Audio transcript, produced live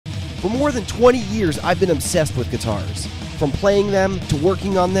For more than 20 years, I've been obsessed with guitars. From playing them, to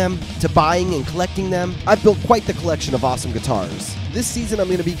working on them, to buying and collecting them, I've built quite the collection of awesome guitars. This season I'm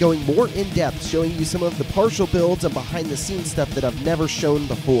going to be going more in-depth, showing you some of the partial builds and behind-the-scenes stuff that I've never shown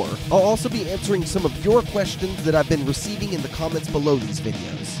before. I'll also be answering some of your questions that I've been receiving in the comments below these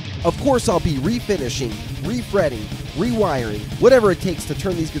videos. Of course, I'll be refinishing, refretting, rewiring, whatever it takes to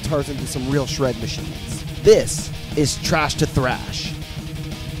turn these guitars into some real shred machines. This is Trash to Thrash.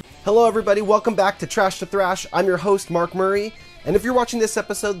 Hello everybody, welcome back to Trash to Thrash. I'm your host, Mark Murray, and if you're watching this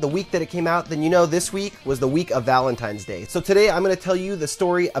episode the week that it came out, then you know this week was the week of Valentine's Day. So today I'm going to tell you the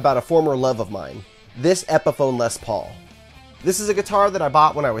story about a former love of mine, this Epiphone Les Paul. This is a guitar that I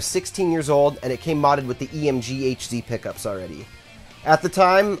bought when I was 16 years old, and it came modded with the EMG HD pickups already. At the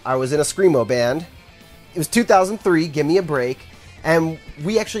time, I was in a screamo band. It was 2003, give me a break. And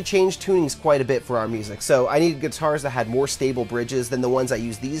we actually changed tunings quite a bit for our music, so I needed guitars that had more stable bridges than the ones I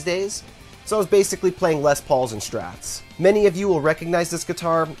use these days. So I was basically playing Les Pauls and Strats. Many of you will recognize this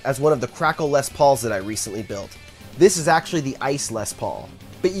guitar as one of the Crackle Les Pauls that I recently built. This is actually the Ice Les Paul.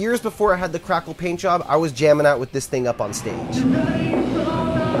 But years before I had the Crackle paint job, I was jamming out with this thing up on stage.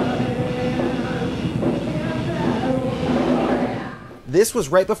 This was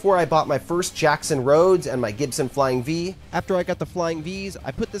right before I bought my first Jackson Rhodes and my Gibson Flying V. After I got the Flying Vs,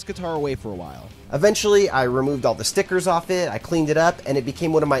 I put this guitar away for a while. Eventually, I removed all the stickers off it, I cleaned it up, and it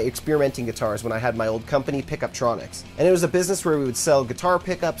became one of my experimenting guitars when I had my old company, Pickuptronics. And it was a business where we would sell guitar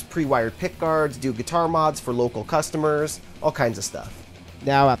pickups, pre-wired pick guards, do guitar mods for local customers, all kinds of stuff.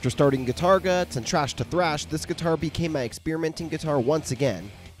 Now, after starting Guitar Guts and Trash to Thrash, this guitar became my experimenting guitar once again.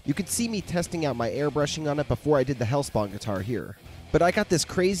 You could see me testing out my airbrushing on it before I did the Hellspawn guitar here. But I got this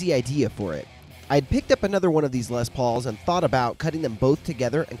crazy idea for it. I had picked up another one of these Les Pauls and thought about cutting them both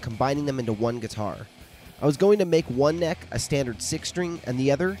together and combining them into one guitar. I was going to make one neck a standard 6-string and the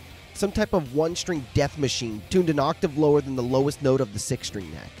other some type of 1-string death machine tuned an octave lower than the lowest note of the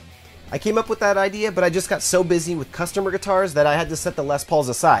 6-string neck. I came up with that idea, but I just got so busy with customer guitars that I had to set the Les Pauls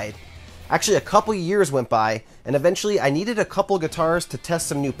aside. Actually, a couple years went by, and eventually I needed a couple guitars to test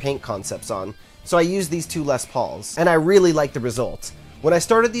some new paint concepts on. So I used these two Les Pauls, and I really liked the results. When I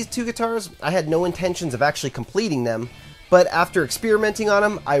started these two guitars, I had no intentions of actually completing them, but after experimenting on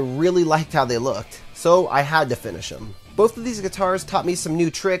them, I really liked how they looked, so I had to finish them. Both of these guitars taught me some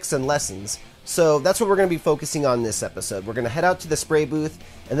new tricks and lessons, so that's what we're going to be focusing on this episode. We're going to head out to the spray booth,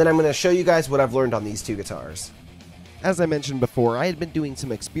 and then I'm going to show you guys what I've learned on these two guitars. As I mentioned before, I had been doing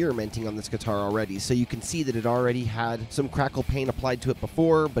some experimenting on this guitar already, so you can see that it already had some Crackle paint applied to it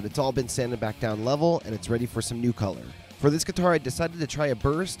before, but it's all been sanded back down level, and it's ready for some new color. For this guitar, I decided to try a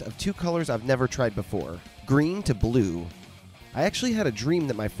burst of two colors I've never tried before, green to blue. I actually had a dream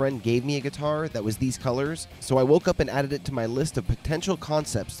that my friend gave me a guitar that was these colors, so I woke up and added it to my list of potential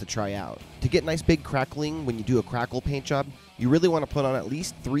concepts to try out. To get nice big crackling when you do a Crackle paint job, you really want to put on at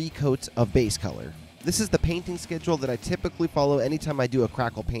least 3 coats of base color. This is the painting schedule that I typically follow anytime I do a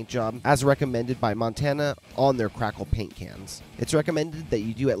Crackle paint job, as recommended by Montana on their Crackle paint cans. It's recommended that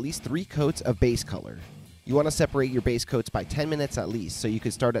you do at least 3 coats of base color. You want to separate your base coats by 10 minutes at least, so you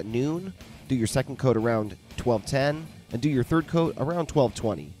could start at noon, do your second coat around 12:10, and do your third coat around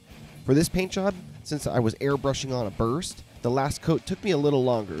 12:20. For this paint job, since I was airbrushing on a burst, the last coat took me a little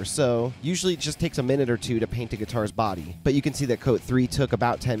longer, so usually it just takes a minute or two to paint a guitar's body. But you can see that coat 3 took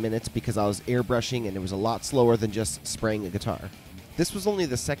about 10 minutes because I was airbrushing and it was a lot slower than just spraying a guitar. This was only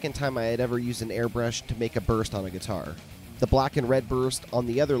the second time I had ever used an airbrush to make a burst on a guitar. The black and red burst on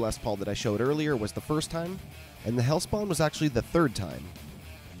the other Les Paul that I showed earlier was the first time, and the Hellspawn was actually the third time.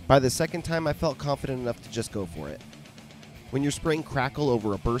 By the second time, I felt confident enough to just go for it. When you're spraying Crackle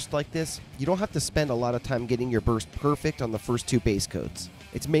over a burst like this, you don't have to spend a lot of time getting your burst perfect on the first 2 base coats.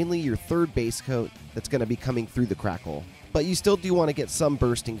 It's mainly your third base coat that's going to be coming through the Crackle. But you still do want to get some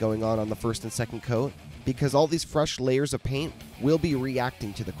bursting going on the first and second coat, because all these fresh layers of paint will be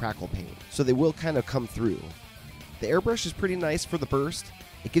reacting to the Crackle paint, so they will kind of come through. The airbrush is pretty nice for the burst.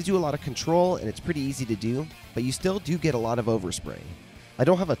 It gives you a lot of control and it's pretty easy to do, but you still do get a lot of overspray. I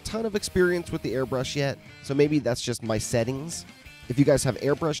don't have a ton of experience with the airbrush yet, so maybe that's just my settings. If you guys have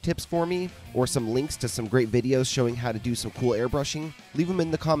airbrush tips for me, or some links to some great videos showing how to do some cool airbrushing, leave them in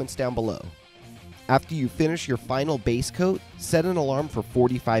the comments down below. After you finish your final base coat, set an alarm for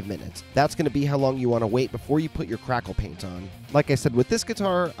 45 minutes. That's going to be how long you want to wait before you put your Crackle paint on. Like I said, with this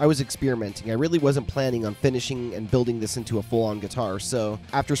guitar, I was experimenting. I really wasn't planning on finishing and building this into a full-on guitar, so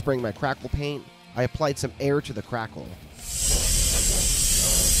after spraying my Crackle paint, I applied some air to the Crackle.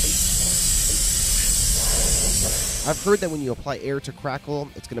 I've heard that when you apply air to Crackle,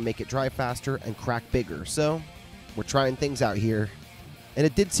 it's going to make it dry faster and crack bigger, so we're trying things out here. and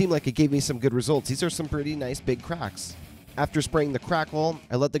it did seem like it gave me some good results. These are some pretty nice big cracks. After spraying the Crackle,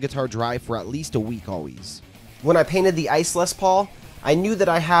 I let the guitar dry for at least a week always. When I painted the Ice Les Paul, I knew that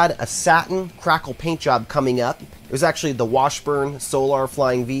I had a satin Crackle paint job coming up. It was actually the Washburn Solar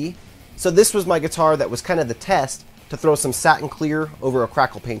Flying V. So this was my guitar that was kind of the test to throw some satin clear over a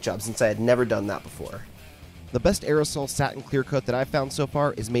Crackle paint job, since I had never done that before. The best aerosol satin clear coat that I've found so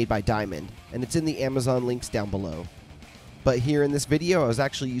far is made by Diamond, and it's in the Amazon links down below. But here in this video, I was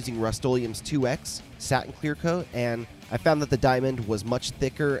actually using Rust-Oleum's 2X satin clear coat, and I found that the Diamond was much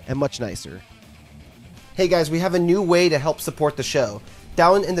thicker and much nicer. Hey guys, we have a new way to help support the show.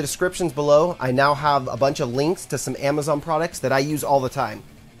 Down in the descriptions below, I now have a bunch of links to some Amazon products that I use all the time.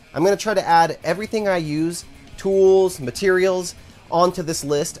 I'm going to try to add everything I use, tools, materials, onto this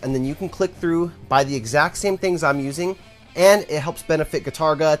list, and then you can click through, buy the exact same things I'm using, and it helps benefit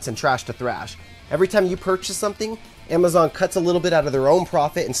Guitar Guts and Trash to Thrash. Every time you purchase something, Amazon cuts a little bit out of their own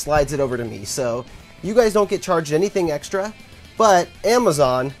profit and slides it over to me. So you guys don't get charged anything extra, but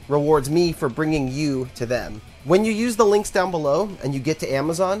Amazon rewards me for bringing you to them. When you use the links down below and you get to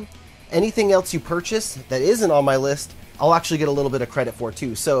Amazon, anything else you purchase that isn't on my list, I'll actually get a little bit of credit for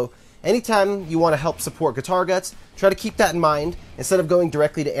too. So anytime you want to help support Guitar Guts, try to keep that in mind. Instead of going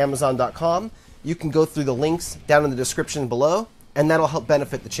directly to Amazon.com, you can go through the links down in the description below, and that'll help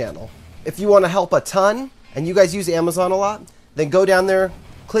benefit the channel. If you want to help a ton, and you guys use Amazon a lot, then go down there,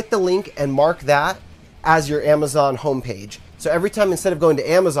 click the link, and mark that as your Amazon homepage. So every time, instead of going to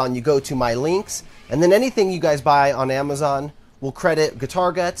Amazon, you go to My Links, and then anything you guys buy on Amazon will credit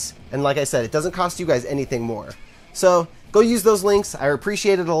Guitar Guts, and like I said, it doesn't cost you guys anything more. So go use those links. I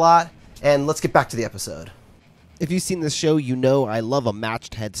appreciate it a lot, and let's get back to the episode. If you've seen this show, you know I love a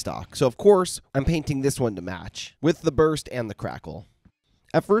matched headstock. So of course, I'm painting this one to match, with the burst and the Crackle.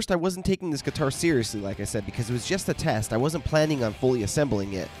 At first, I wasn't taking this guitar seriously, like I said, because it was just a test. I wasn't planning on fully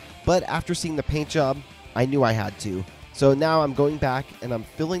assembling it. But after seeing the paint job, I knew I had to. So now I'm going back and I'm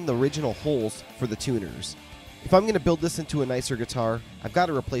filling the original holes for the tuners. If I'm going to build this into a nicer guitar, I've got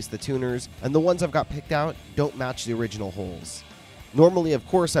to replace the tuners, and the ones I've got picked out don't match the original holes. Normally, of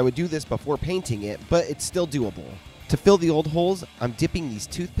course, I would do this before painting it, but it's still doable. To fill the old holes, I'm dipping these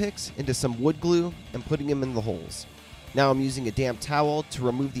toothpicks into some wood glue and putting them in the holes. Now I'm using a damp towel to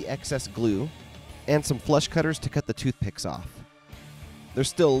remove the excess glue, and some flush cutters to cut the toothpicks off. There's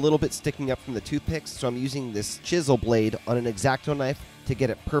still a little bit sticking up from the toothpicks, so I'm using this chisel blade on an X-Acto knife to get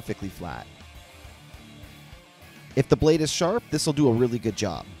it perfectly flat. If the blade is sharp, this will do a really good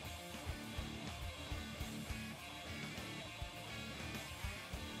job.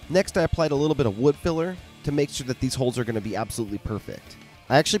 Next, I applied a little bit of wood filler to make sure that these holes are going to be absolutely perfect.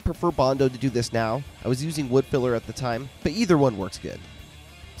 I actually prefer Bondo to do this now. I was using wood filler at the time, but either one works good.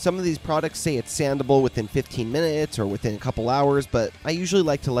 Some of these products say it's sandable within 15 minutes or within a couple hours, but I usually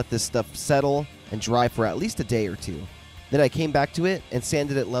like to let this stuff settle and dry for at least a day or two. Then I came back to it and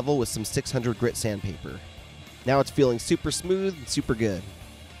sanded it level with some 600 grit sandpaper. Now it's feeling super smooth and super good.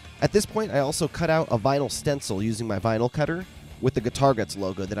 At this point, I also cut out a vinyl stencil using my vinyl cutter with the Guitar Guts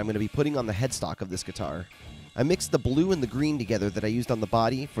logo that I'm going to be putting on the headstock of this guitar. I mixed the blue and the green together that I used on the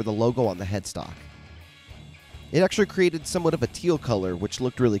body for the logo on the headstock. It actually created somewhat of a teal color, which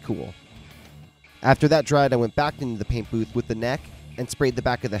looked really cool. After that dried, I went back into the paint booth with the neck and sprayed the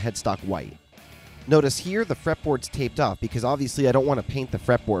back of the headstock white. Notice here the fretboard's taped off because obviously I don't want to paint the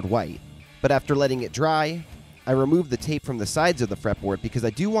fretboard white. But after letting it dry, I removed the tape from the sides of the fretboard because I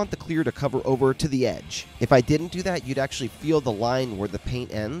do want the clear to cover over to the edge. If I didn't do that, you'd actually feel the line where the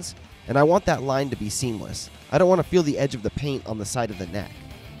paint ends, and I want that line to be seamless. I don't want to feel the edge of the paint on the side of the neck.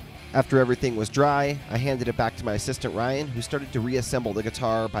 After everything was dry, I handed it back to my assistant Ryan, who started to reassemble the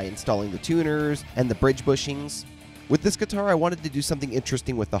guitar by installing the tuners and the bridge bushings. With this guitar, I wanted to do something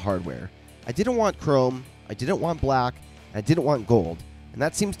interesting with the hardware. I didn't want chrome, I didn't want black, and I didn't want gold. And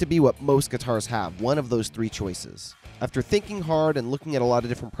that seems to be what most guitars have, one of those three choices. After thinking hard and looking at a lot of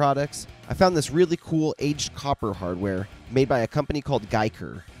different products, I found this really cool aged copper hardware made by a company called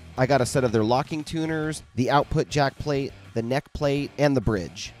Geiker. I got a set of their locking tuners, the output jack plate, the neck plate, and the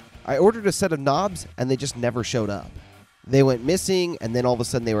bridge. I ordered a set of knobs and they just never showed up. They went missing and then all of a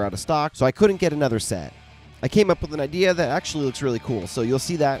sudden they were out of stock, so I couldn't get another set. I came up with an idea that actually looks really cool, so you'll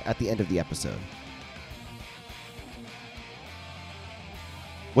see that at the end of the episode.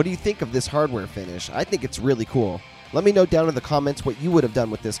 What do you think of this hardware finish? I think it's really cool. Let me know down in the comments what you would have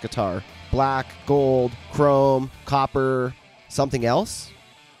done with this guitar. Black, gold, chrome, copper, something else?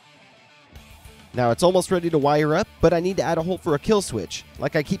 Now it's almost ready to wire up, but I need to add a hole for a kill switch.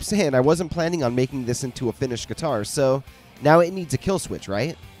 Like I keep saying, I wasn't planning on making this into a finished guitar, so now it needs a kill switch,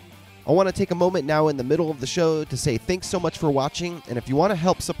 right? I want to take a moment now in the middle of the show to say thanks so much for watching, and if you want to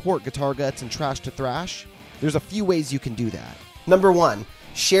help support Guitar Guts and Trash to Thrash, there's a few ways you can do that. Number 1,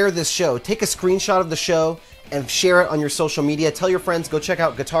 share this show. Take a screenshot of the show and share it on your social media. Tell your friends, go check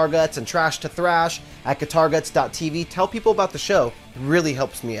out Guitar Guts and Trash to Thrash at guitarguts.tv. Tell people about the show. It really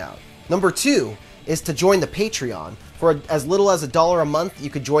helps me out. Number 2 is to join the Patreon. For as little as $1 a month,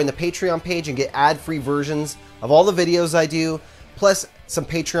 you could join the Patreon page and get ad-free versions of all the videos I do, plus some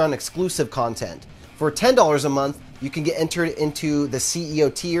Patreon exclusive content. For $10 a month, you can get entered into the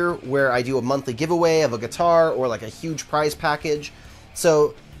CEO tier, where I do a monthly giveaway of a guitar or like a huge prize package.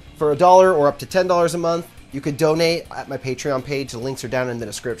 So for $1 or up to $10 a month, you could donate at my Patreon page. The links are down in the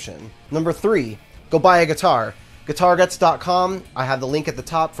description. Number 3, go buy a guitar. GuitarGuts.com, I have the link at the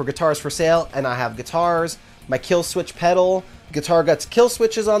top for guitars for sale, and I have guitars, my kill switch pedal, Guitar Guts kill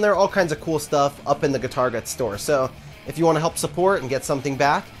switches on there, all kinds of cool stuff up in the Guitar Guts store. So if you want to help support and get something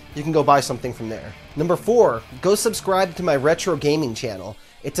back, you can go buy something from there. Number 4, go subscribe to my retro gaming channel.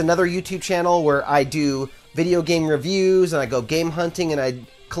 It's another YouTube channel where I do video game reviews, and I go game hunting, and I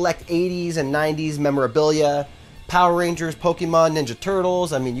collect 80s and 90s memorabilia, Power Rangers, Pokemon, Ninja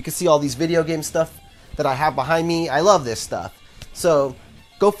Turtles. I mean, you can see all these video game stuff that I have behind me. I love this stuff. So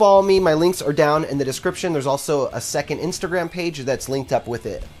go follow me. My links are down in the description. There's also a second Instagram page that's linked up with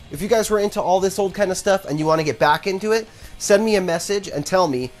it. If you guys were into all this old kind of stuff and you want to get back into it, send me a message and tell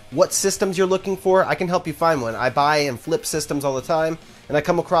me what systems you're looking for. I can help you find one. I buy and flip systems all the time, and I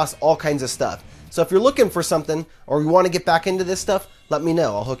come across all kinds of stuff. So if you're looking for something or you want to get back into this stuff, let me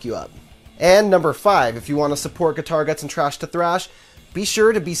know. I'll hook you up. And number 5, if you want to support Guitar Guts and Trash to Thrash, be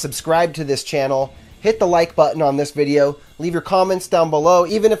sure to be subscribed to this channel. Hit the like button on this video. Leave your comments down below.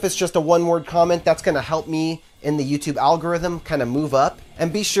 Even if it's just a one-word comment, that's going to help me in the YouTube algorithm kind of move up.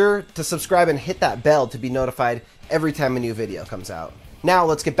 And be sure to subscribe and hit that bell to be notified every time a new video comes out. Now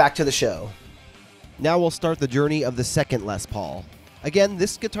let's get back to the show. Now we'll start the journey of the second Les Paul. Again,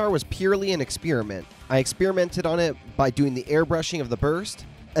 this guitar was purely an experiment. I experimented on it by doing the airbrushing of the burst,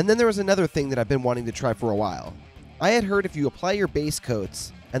 and then there was another thing that I've been wanting to try for a while. I had heard if you apply your base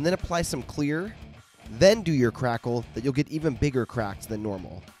coats and then apply some clear, then do your crackle, that you'll get even bigger cracks than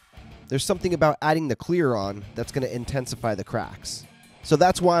normal. There's something about adding the clear on that's going to intensify the cracks. So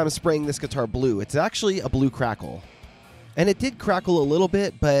that's why I'm spraying this guitar blue. It's actually a blue crackle. And it did crackle a little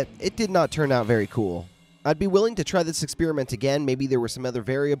bit, but it did not turn out very cool. I'd be willing to try this experiment again. Maybe there were some other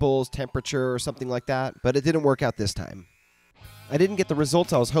variables, temperature or something like that, but it didn't work out this time. I didn't get the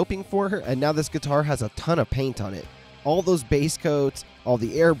results I was hoping for, and now this guitar has a ton of paint on it. All those base coats, all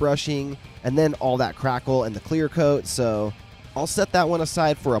the airbrushing, and then all that crackle and the clear coat, so I'll set that one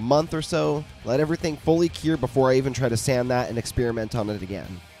aside for a month or so, let everything fully cure before I even try to sand that and experiment on it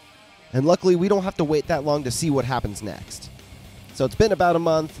again. And luckily, we don't have to wait that long to see what happens next. So it's been about a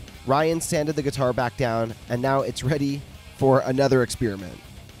month, Ryan sanded the guitar back down, and now it's ready for another experiment.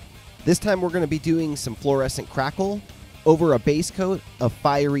 This time we're going to be doing some fluorescent crackle over a base coat of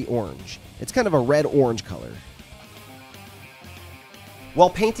fiery orange. It's kind of a red-orange color. While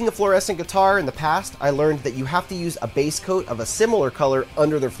painting a fluorescent guitar in the past, I learned that you have to use a base coat of a similar color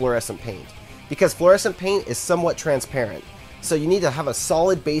under their fluorescent paint, because fluorescent paint is somewhat transparent. So you need to have a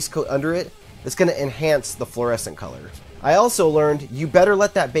solid base coat under it that's going to enhance the fluorescent color. I also learned you better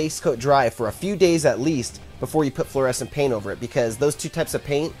let that base coat dry for a few days at least before you put fluorescent paint over it, because those two types of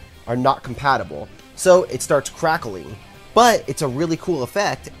paint are not compatible. So it starts crackling. But it's a really cool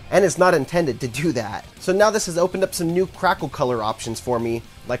effect, and it's not intended to do that. So now this has opened up some new crackle color options for me,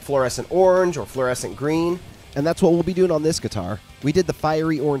 like fluorescent orange or fluorescent green. And that's what we'll be doing on this guitar. We did the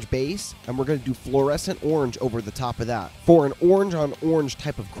fiery orange base, and we're going to do fluorescent orange over the top of that for an orange on orange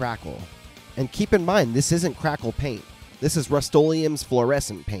type of crackle. And keep in mind, this isn't crackle paint. This is Rust-Oleum's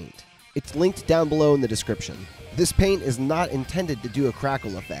fluorescent paint. It's linked down below in the description. This paint is not intended to do a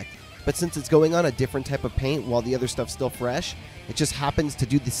crackle effect, but since it's going on a different type of paint while the other stuff's still fresh, it just happens to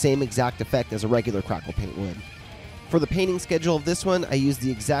do the same exact effect as a regular crackle paint would. For the painting schedule of this one, I used the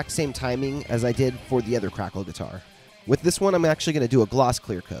exact same timing as I did for the other crackle guitar. With this one, I'm actually going to do a gloss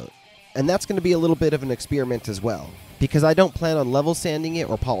clear coat. And that's going to be a little bit of an experiment as well, because I don't plan on level sanding it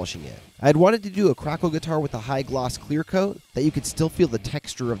or polishing it. I had wanted to do a crackle guitar with a high gloss clear coat that you could still feel the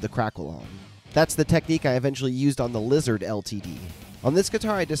texture of the crackle on. That's the technique I eventually used on the Lizard LTD. On this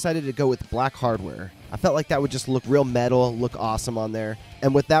guitar, I decided to go with black hardware. I felt like that would just look real metal, look awesome on there.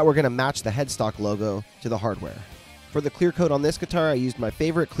 And with that, we're going to match the headstock logo to the hardware. For the clear coat on this guitar, I used my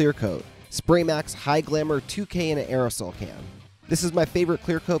favorite clear coat, Spray Max High Glamour 2K in an aerosol can. This is my favorite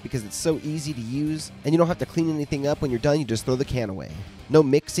clear coat because it's so easy to use, and you don't have to clean anything up when you're done, you just throw the can away. No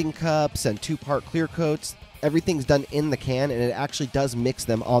mixing cups and two-part clear coats. everything's done in the can and it actually does mix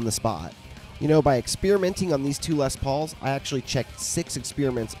them on the spot. You know, by experimenting on these two Les Pauls, I actually checked 6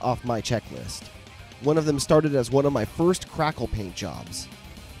 experiments off my checklist. One of them started as one of my first Crackle paint jobs.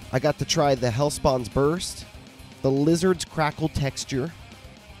 I got to try the Hellspawn's Burst, the Lizard's Crackle texture.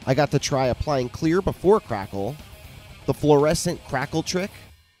 I got to try applying clear before Crackle, the fluorescent Crackle trick,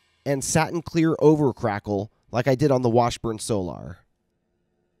 and satin clear over Crackle like I did on the Washburn Solar.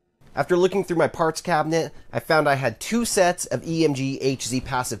 After looking through my parts cabinet, I found I had 2 sets of EMG HZ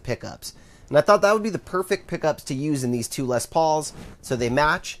passive pickups. And I thought that would be the perfect pickups to use in these 2 Les Pauls, so they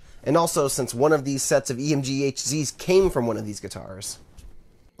match. And also, since one of these sets of EMG HZs came from one of these guitars.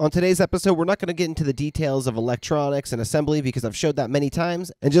 On today's episode, we're not going to get into the details of electronics and assembly because I've showed that many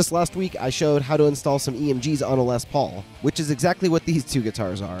times. And just last week, I showed how to install some EMGs on a Les Paul, which is exactly what these 2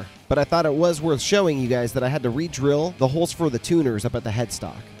 guitars are. But I thought it was worth showing you guys that I had to re-drill the holes for the tuners up at the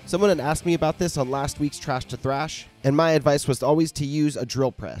headstock. Someone had asked me about this on last week's Trash to Thrash, and my advice was always to use a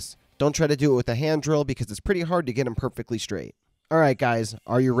drill press. Don't try to do it with a hand drill because it's pretty hard to get them perfectly straight. Alright guys,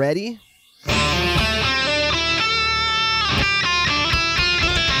 are you ready?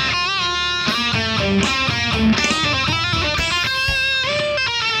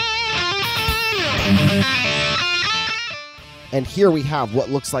 And here we have what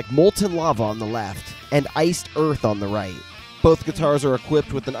looks like molten lava on the left and iced earth on the right. Both guitars are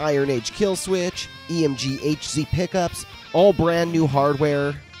equipped with an Iron Age kill switch, EMG HZ pickups, all brand new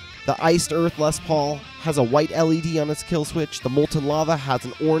hardware. The iced earth Les Paul has a white LED on its kill switch. The molten lava has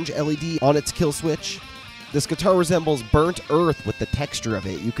an orange LED on its kill switch. This guitar resembles burnt earth with the texture of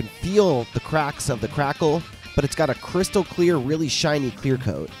it. You can feel the cracks of the Crackle, but it's got a crystal clear, really shiny clear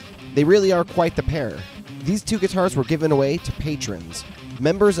coat. They really are quite the pair. These 2 guitars were given away to patrons,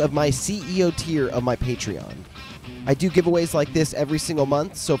 members of my CEO tier of my Patreon. I do giveaways like this every single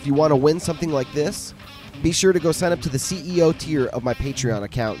month, so if you want to win something like this, be sure to go sign up to the CEO tier of my Patreon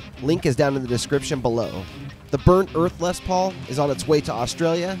account. Link is down in the description below. The burnt earth Les Paul is on its way to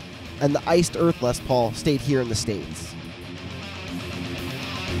Australia, and the iced earth Les Paul stayed here in the States.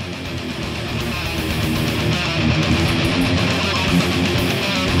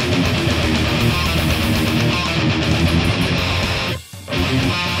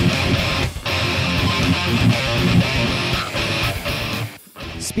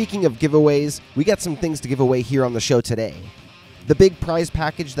 Speaking of giveaways, we got some things to give away here on the show today. The big prize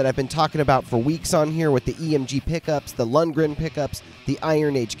package that I've been talking about for weeks on here with the EMG pickups, the Lundgren pickups, the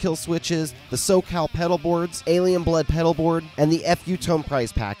Iron Age kill switches, the SoCal pedal boards, Alien Blood pedal board, and the FU Tone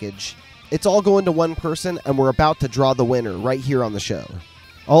prize package. It's all going to one person, and we're about to draw the winner right here on the show.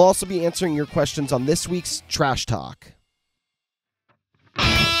 I'll also be answering your questions on this week's Trash Talk.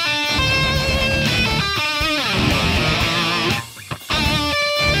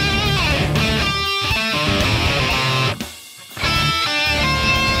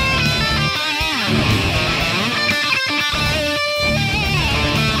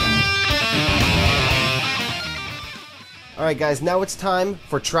 Alright guys, now it's time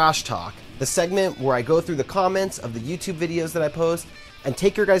for Trash Talk, the segment where I go through the comments of the YouTube videos that I post and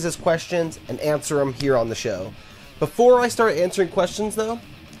take your guys' questions and answer them here on the show. Before I start answering questions though,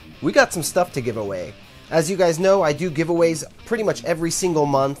 we got some stuff to give away. As you guys know, I do giveaways pretty much every single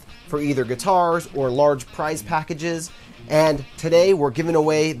month for either guitars or large prize packages, and today we're giving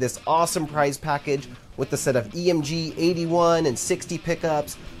away this awesome prize package with a set of EMG 81 and 60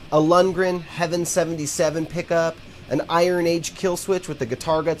 pickups, a Lundgren Heaven 77 pickup, an Iron Age kill switch with the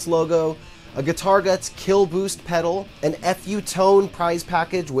Guitar Guts logo, a Guitar Guts Kill Boost pedal, an FU Tone prize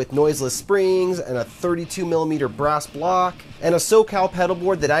package with noiseless springs and a 32mm brass block, and a SoCal pedal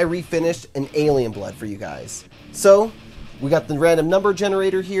board that I refinished in Alien Blood for you guys. So, we got the random number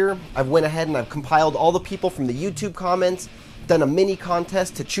generator here. I've went ahead and I've compiled all the people from the YouTube comments, done a mini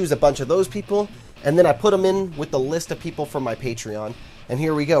contest to choose a bunch of those people, and then I put them in with the list of people from my Patreon. And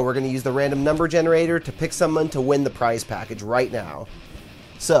here we go, we're going to use the random number generator to pick someone to win the prize package right now.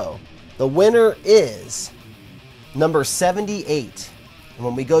 So, the winner is number 78. And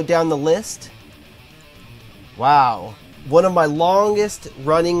when we go down the list, wow, one of my longest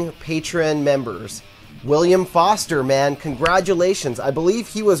running Patreon members, William Foster, man, congratulations. I believe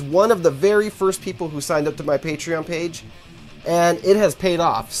he was one of the very first people who signed up to my Patreon page, and it has paid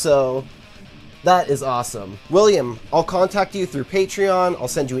off, so that is awesome. William, I'll contact you through Patreon. I'll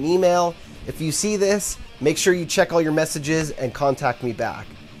send you an email. If you see this, make sure you check all your messages and contact me back.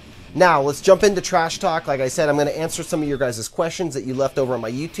 Now, let's jump into Trash Talk. Like I said, I'm going to answer some of your guys' questions that you left over on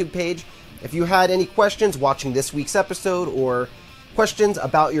my YouTube page. If you had any questions watching this week's episode or questions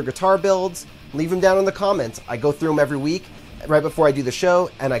about your guitar builds, leave them down in the comments. I go through them every week right before I do the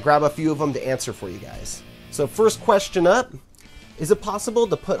show, and I grab a few of them to answer for you guys. So first question up, is it possible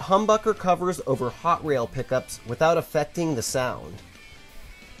to put humbucker covers over hot rail pickups without affecting the sound?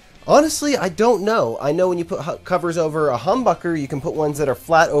 Honestly, I don't know. I know when you put covers over a humbucker, you can put ones that are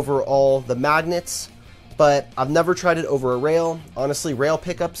flat over all the magnets, but I've never tried it over a rail. Honestly, rail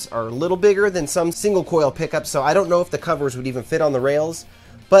pickups are a little bigger than some single coil pickups, so I don't know if the covers would even fit on the rails.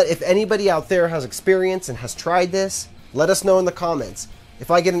 But if anybody out there has experience and has tried this, let us know in the comments.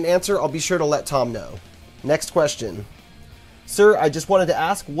 If I get an answer, I'll be sure to let Tom know. Next question. Sir, I just wanted to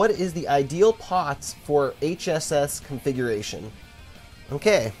ask, what is the ideal pots for HSS configuration?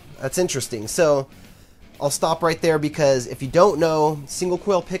 Okay, that's interesting. So I'll stop right there because if you don't know, single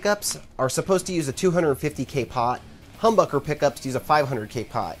coil pickups are supposed to use a 250K pot. Humbucker pickups use a 500K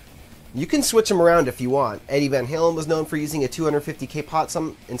pot. You can switch them around if you want. Eddie Van Halen was known for using a 250K pot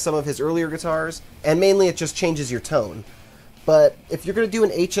in some of his earlier guitars, and mainly it just changes your tone. But if you're going to do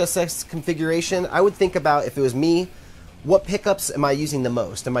an HSS configuration, I would think about, if it was me, what pickups am I using the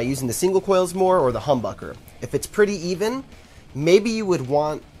most? Am I using the single coils more or the humbucker? If it's pretty even, maybe you would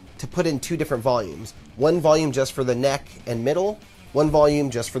want to put in two different volumes. One volume just for the neck and middle, one volume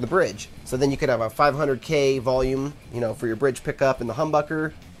just for the bridge. So then you could have a 500K volume, for your bridge pickup and the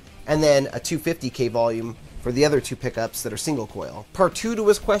humbucker, and then a 250K volume for the other two pickups that are single coil. Part 2 to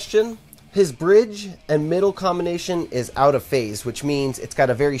his question, his bridge and middle combination is out of phase, which means it's got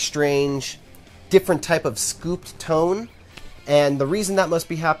a very strange, different type of scooped tone. And the reason that must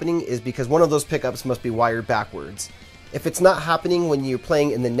be happening is because one of those pickups must be wired backwards. If it's not happening when you're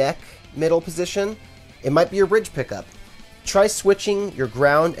playing in the neck middle position, it might be your bridge pickup. Try switching your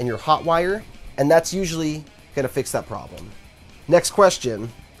ground and your hot wire, and that's usually going to fix that problem. Next question.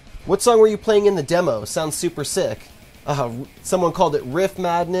 What song were you playing in the demo? Sounds super sick. Someone called it Riff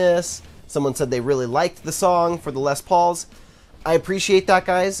Madness. Someone said they really liked the song for the Les Pauls. I appreciate that,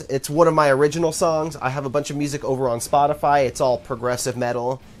 guys. It's one of my original songs. I have a bunch of music over on Spotify. It's all progressive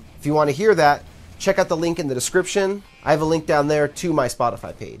metal. If you want to hear that, check out the link in the description. I have a link down there to my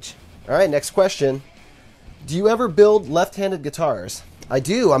Spotify page. All right, next question. Do you ever build left-handed guitars? I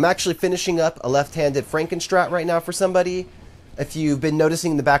do. I'm actually finishing up a left-handed Frankenstrat right now for somebody. If you've been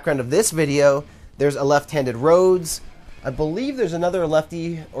noticing in the background of this video, there's a left-handed Rhodes. I believe there's another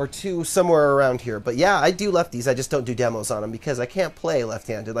lefty or two somewhere around here. But yeah, I do lefties. I just don't do demos on them because I can't play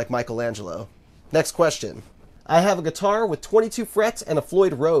left-handed like Michelangelo. Next question. I have a guitar with 22 frets and a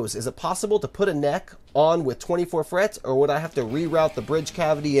Floyd Rose. Is it possible to put a neck on with 24 frets, or would I have to reroute the bridge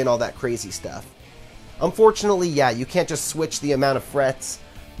cavity and all that crazy stuff? Unfortunately, yeah, you can't just switch the amount of frets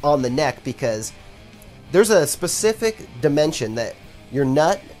on the neck because there's a specific dimension that your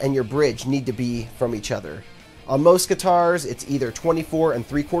nut and your bridge need to be from each other. On most guitars, it's either 24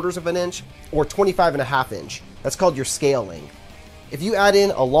 3/4 of an inch or 25 1/2 inch. That's called your scale length. If you add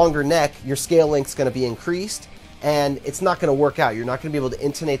in a longer neck, your scale length's going to be increased, and it's not going to work out. You're not going to be able to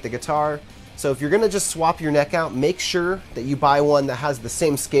intonate the guitar. So if you're going to just swap your neck out, make sure that you buy one that has the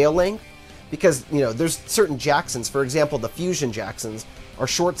same scale length, because there's certain Jacksons. For example, the Fusion Jacksons are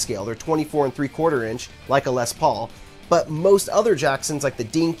short scale. They're 24 3/4 inch, like a Les Paul. But most other Jacksons, like the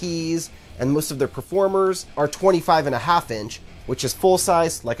Dinkies and most of their Performers, are 25 1/2 inch, which is full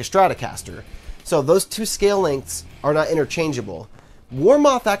size, like a Stratocaster. So those two scale lengths are not interchangeable.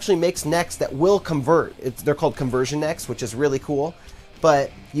 Warmoth actually makes necks that will convert. They're called conversion necks, which is really cool.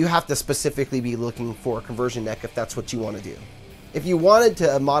 But you have to specifically be looking for a conversion neck if that's what you want to do. If you wanted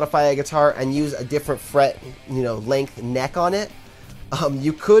to modify a guitar and use a different fret, length neck on it,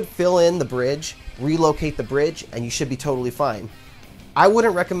 you could fill in the bridge, relocate the bridge, and you should be totally fine. I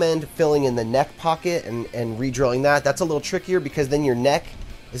wouldn't recommend filling in the neck pocket and re-drilling that. That's a little trickier because then your neck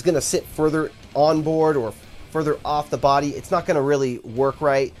is going to sit further on board or further off the body. It's not going to really work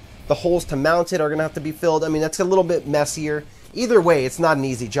right. The holes to mount it are going to have to be filled. I mean, that's a little bit messier. Either way, it's not an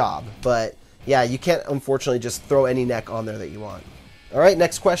easy job. But yeah, you can't unfortunately just throw any neck on there that you want. All right,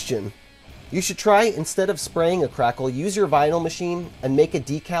 next question. You should try, instead of spraying a Crackle, use your vinyl machine and make a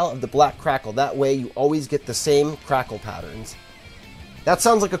decal of the black Crackle. That way you always get the same Crackle patterns. That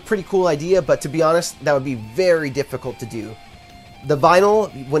sounds like a pretty cool idea, but to be honest, that would be very difficult to do. The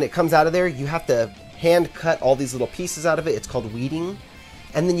vinyl, when it comes out of there, you have to hand cut all these little pieces out of it. It's called weeding.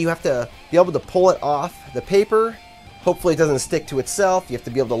 And then you have to be able to pull it off the paper. Hopefully it doesn't stick to itself. You have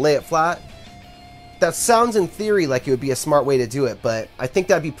to be able to lay it flat. That sounds in theory like it would be a smart way to do it, but I think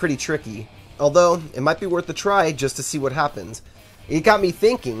that'd be pretty tricky. Although, it might be worth a try just to see what happens. It got me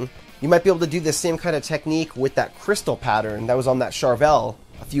thinking, you might be able to do the same kind of technique with that crystal pattern that was on that Charvel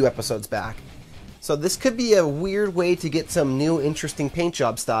a few episodes back. So this could be a weird way to get some new interesting paint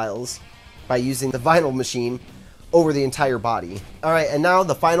job styles by using the vinyl machine over the entire body. Alright, and now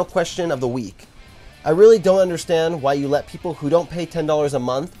the final question of the week. I really don't understand why you let people who don't pay $10 a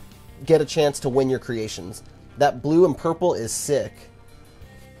month get a chance to win your creations. That blue and purple is sick.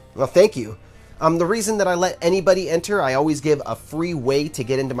 Well, thank you. The reason that I let anybody enter, I always give a free way to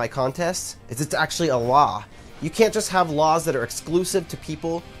get into my contests, is it's actually a law. You can't just have laws that are exclusive to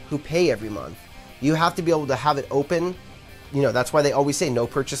people who pay every month. You have to be able to have it open. You know, that's why they always say no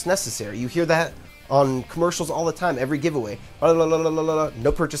purchase necessary. You hear that on commercials all the time, every giveaway.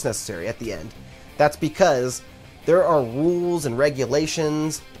 No purchase necessary at the end. That's because there are rules and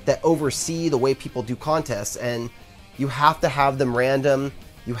regulations that oversee the way people do contests, and you have to have them random.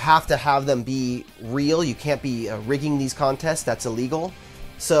 You have to have them be real. You can't be rigging these contests. That's illegal.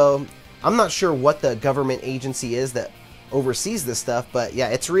 So I'm not sure what the government agency is that oversees this stuff, but yeah,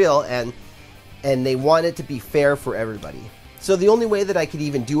 it's real, and they want it to be fair for everybody. So the only way that I could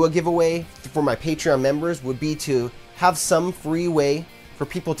even do a giveaway for my Patreon members would be to have some free way for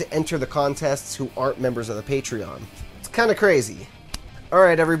people to enter the contests who aren't members of the Patreon. It's kind of crazy.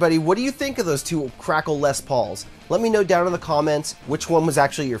 Alright everybody, what do you think of those two Crackle Les Pauls? Let me know down in the comments which one was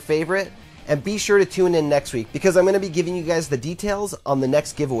actually your favorite, and be sure to tune in next week because I'm going to be giving you guys the details on the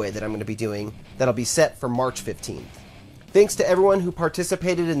next giveaway that I'm going to be doing that'll be set for March 15th. Thanks to everyone who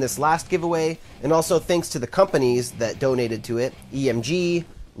participated in this last giveaway, and also thanks to the companies that donated to it: EMG,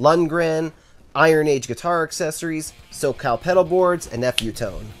 Lundgren, Iron Age Guitar Accessories, SoCal Pedal Boards, and FU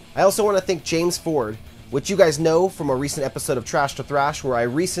Tone. I also want to thank James Ford, which you guys know from a recent episode of Trash to Thrash where I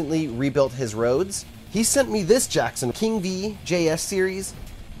recently rebuilt his Rhodes. He sent me this Jackson King V JS series,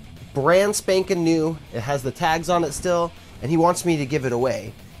 brand spanking new. It has the tags on it still, and he wants me to give it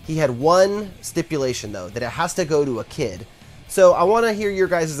away. He had one stipulation though, that it has to go to a kid. So I want to hear your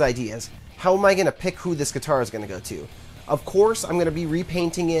guys' ideas. How am I going to pick who this guitar is going to go to? Of course, I'm going to be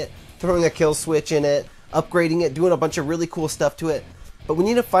repainting it, throwing a kill switch in it, upgrading it, doing a bunch of really cool stuff to it. But we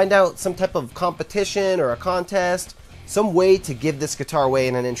need to find out some type of competition or a contest, some way to give this guitar away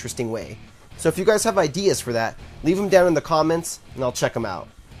in an interesting way. So if you guys have ideas for that, leave them down in the comments and I'll check them out.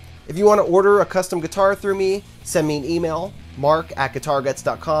 If you want to order a custom guitar through me, send me an email,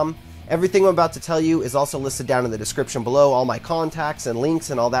 mark@guitarguts.com. Everything I'm about to tell you is also listed down in the description below, all my contacts and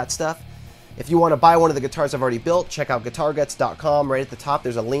links and all that stuff. If you want to buy one of the guitars I've already built, check out guitarguts.com. Right at the top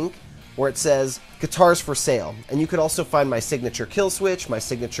there's a link where it says guitars for sale, and you could also find my signature kill switch, my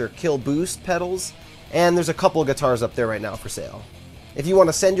signature kill boost pedals, and there's a couple of guitars up there right now for sale. If you want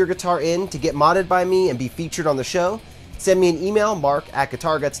to send your guitar in to get modded by me and be featured on the show, send me an email,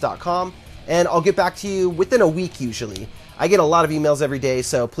 mark@guitarguts.com, and I'll get back to you within a week usually. I get a lot of emails every day,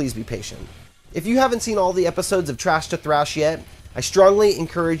 so please be patient. If you haven't seen all the episodes of Trash to Thrash yet, I strongly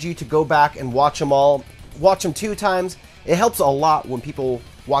encourage you to go back and watch them all. Watch them 2 times. It helps a lot when people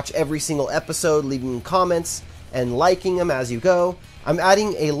watch every single episode, leaving comments and liking them as you go. I'm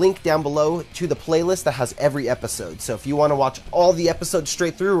adding a link down below to the playlist that has every episode. So if you want to watch all the episodes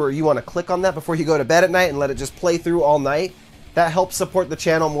straight through, or you want to click on that before you go to bed at night and let it just play through all night, that helps support the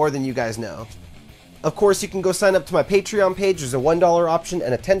channel more than you guys know. Of course, you can go sign up to my Patreon page. There's a $1 option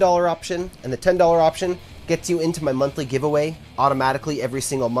and a $10 option, and the $10 option gets you into my monthly giveaway automatically every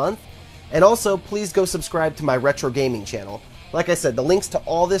single month. And also, please go subscribe to my retro gaming channel. Like I said, the links to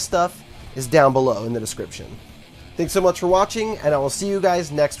all this stuff is down below in the description. Thanks so much for watching, and I will see you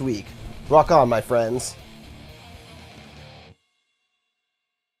guys next week. Rock on, my friends.